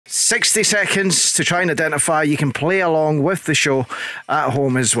60 seconds to try and identify. You can play along with the show at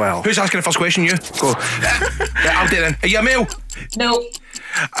home as well. Who's asking the first question? You? Go. Yeah, I'll do it then. Are you a male? No.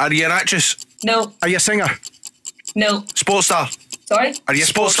 Are you an actress? No. Are you a singer? No. Sports star? Sorry? Are you a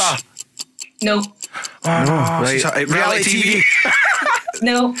sports star? No. Oh, no. Right. Reality TV?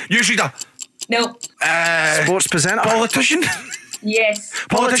 No. News reader? No. Sports presenter? Politician? Yes.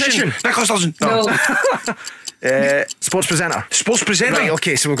 Politician? Nicholas Dawson? No. Sports presenter? Sports presenter? Right,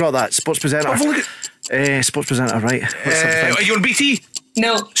 okay, so we've got that. Sports presenter. I've only Sports presenter, right. are you on BT?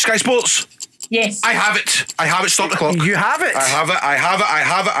 No. Sky Sports? Yes. I have it. Stop the clock. You have it? I have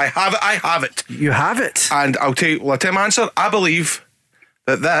it. You have it? And I'll tell you my answer. I believe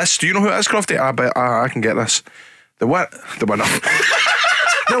that this, do you know who it is, Crofty? I can get this. The winner.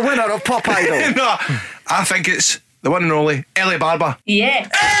 The winner of Pop Idol. No, I think it's the one and only Eilidh Barbour. Yeah.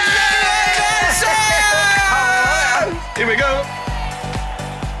 Here we go.